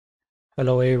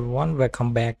Hello everyone,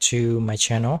 welcome back to my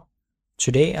channel.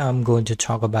 Today I'm going to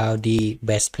talk about the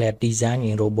best plate design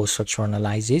in Robot Structural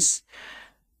Analysis.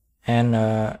 And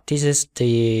this is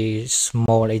the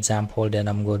small example that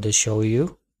I'm going to show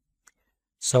you.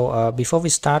 So before we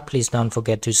start, please don't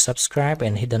forget to subscribe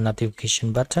and hit the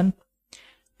notification button.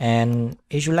 And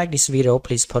if you like this video,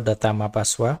 please put the thumb up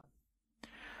as well.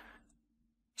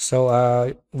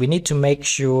 So we need to make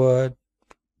sure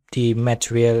the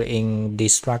material in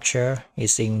this structure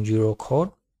is in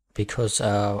Eurocode because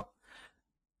the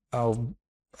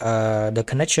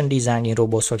connection design in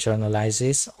Robot Structural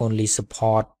Analysis only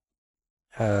support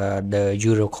the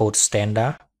Eurocode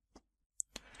Standard.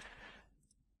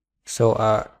 So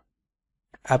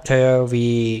after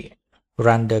we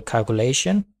run the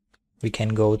calculation, we can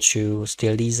go to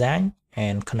Steel Design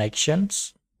and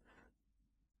Connections,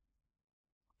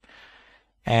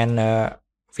 and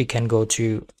we can go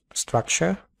to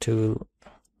Structure to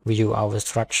view our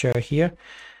structure here.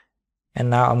 And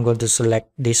now I'm going to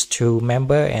select these two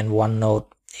member and one node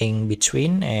in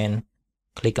between and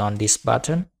click on this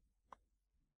button.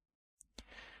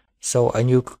 So a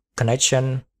new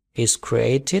connection is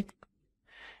created,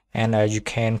 and you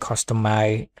can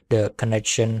customize the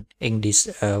connection in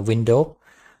this window.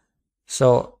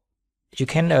 So you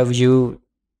can view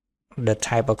the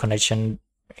type of connection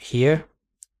here.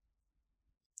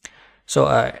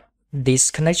 So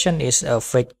this connection is a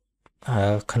fixed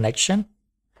connection,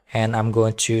 and I'm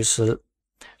going to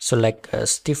select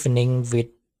stiffening with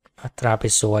a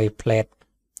trapezoid plate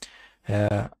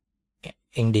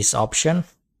in this option.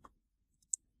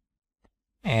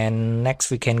 And next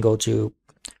we can go to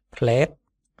plate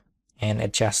and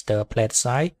adjust the plate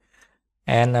size,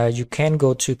 and you can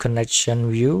go to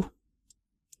connection view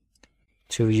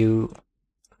to view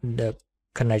the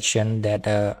connection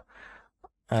that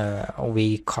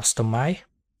we customize.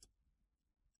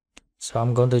 So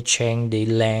I'm going to change the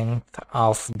length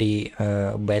of the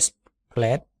base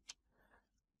plate,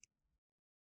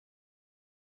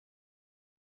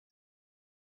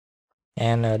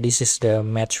 and this is the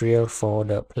material for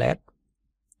the plate.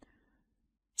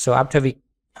 So after we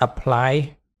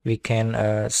apply, we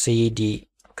can see the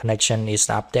connection is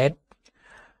updated.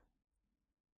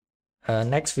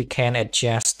 Next we can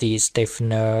adjust the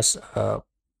stiffness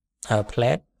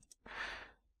plate,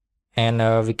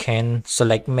 and we can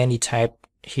select many type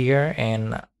here,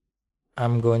 and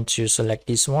I'm going to select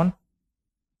this one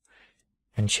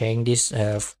and change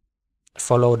this,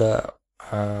 follow the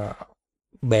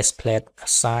base plate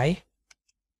size.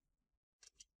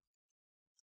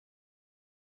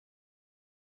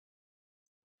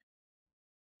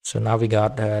 So now we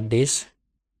got this,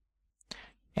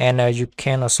 and you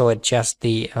can also adjust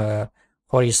the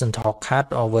horizontal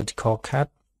cut or vertical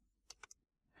cut.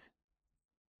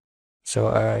 So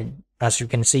as you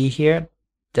can see here,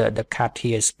 the cut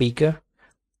here is bigger,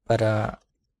 but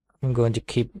I'm going to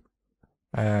keep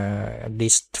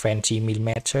this 20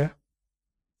 millimeter.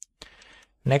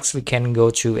 Next we can go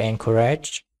to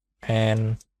anchorage,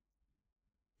 and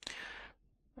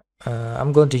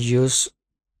I'm going to use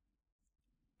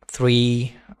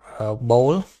 3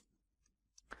 bowl.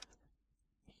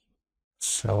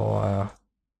 So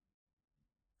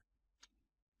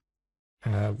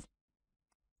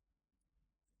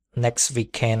next we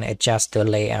can adjust the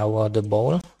layout of the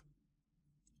bowl.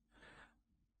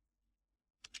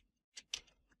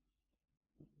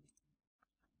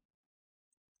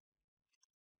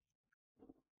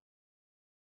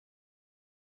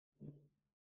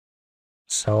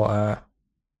 So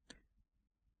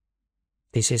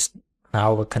this is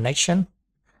our connection,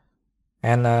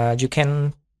 and you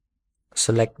can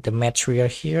select the material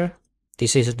here.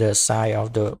 This is the size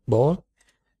of the bowl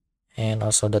and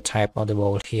also the type of the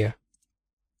bowl here.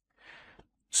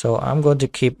 So I'm going to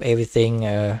keep everything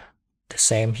the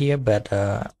same here, but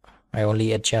I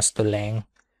only adjust the length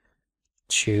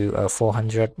to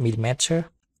 400 millimeter.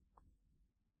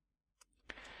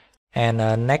 And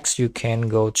next you can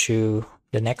go to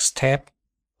the next step.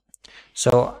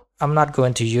 So I'm not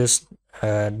going to use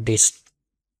this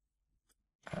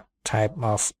type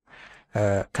of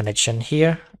connection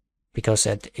here because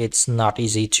it's not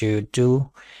easy to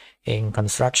do in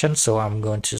construction. So I'm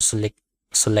going to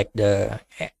select the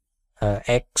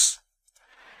X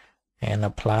and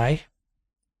apply.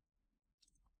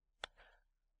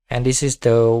 And this is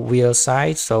the wheel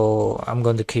size, so I'm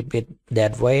going to keep it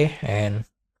that way and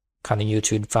continue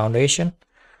to the foundation.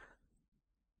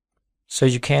 So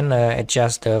you can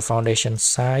adjust the foundation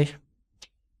size.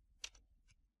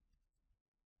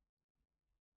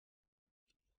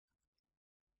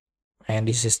 And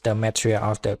this is the material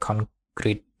of the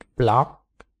concrete block.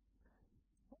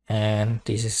 and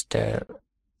this is the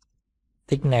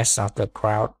thickness of the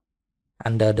grout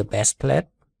under the base plate.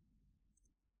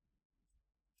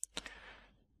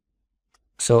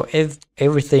 So if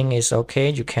everything is okay,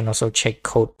 you can also check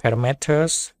code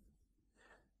parameters.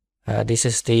 This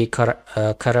is the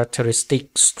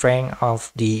characteristic strength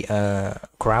of the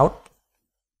grout.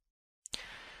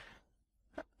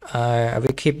 I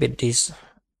will keep it this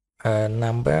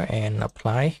number and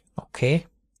apply. Okay.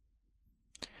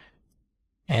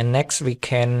 And next we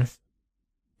can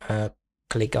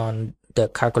click on the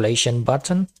calculation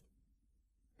button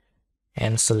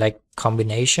and select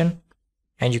combination,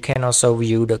 and you can also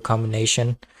view the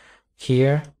combination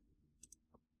here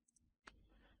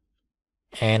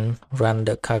and run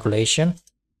the calculation.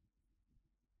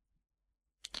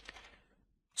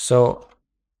 So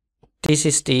this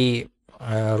is the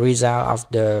result of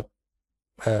the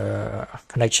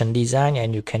connection design,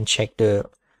 and you can check the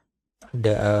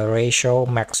ratio,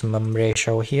 maximum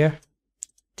ratio here.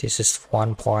 This is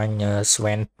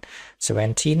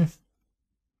 1.17,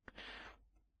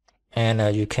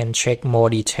 and you can check more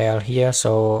detail here.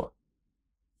 So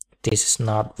this is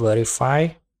not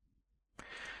verified,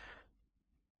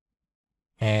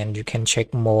 and you can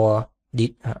check more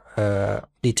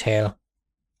detail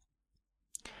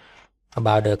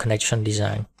about the connection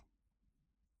design.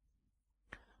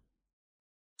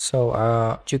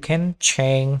 So you can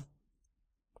change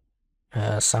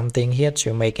something here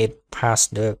to make it pass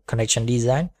the connection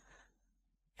design,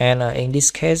 and in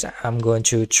this case I'm going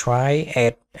to try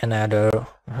add another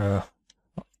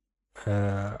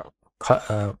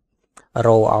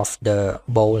row of the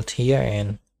bolt here,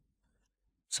 and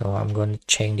so I'm going to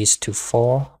change this to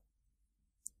 4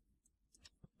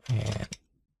 and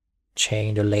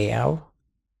change the layout.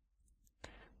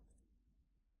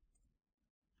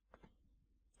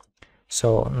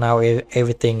 So now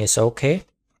everything is okay.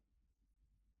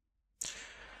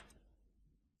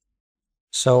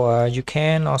 So you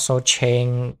can also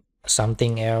change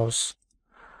something else.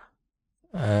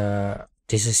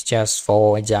 This is just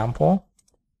for example.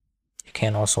 You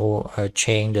can also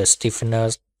change the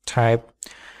stiffness type,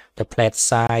 the plate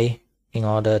size, in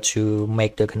order to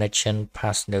make the connection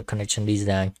pass the connection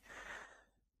design.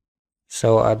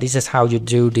 So this is how you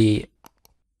do the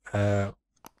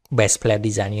base plate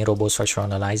design in Robot Structural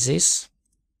Analysis.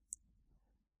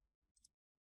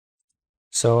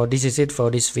 So this is it for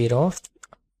this video.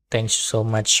 Thanks so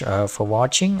much for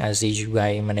watching. I'll see you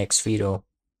guys in my next video.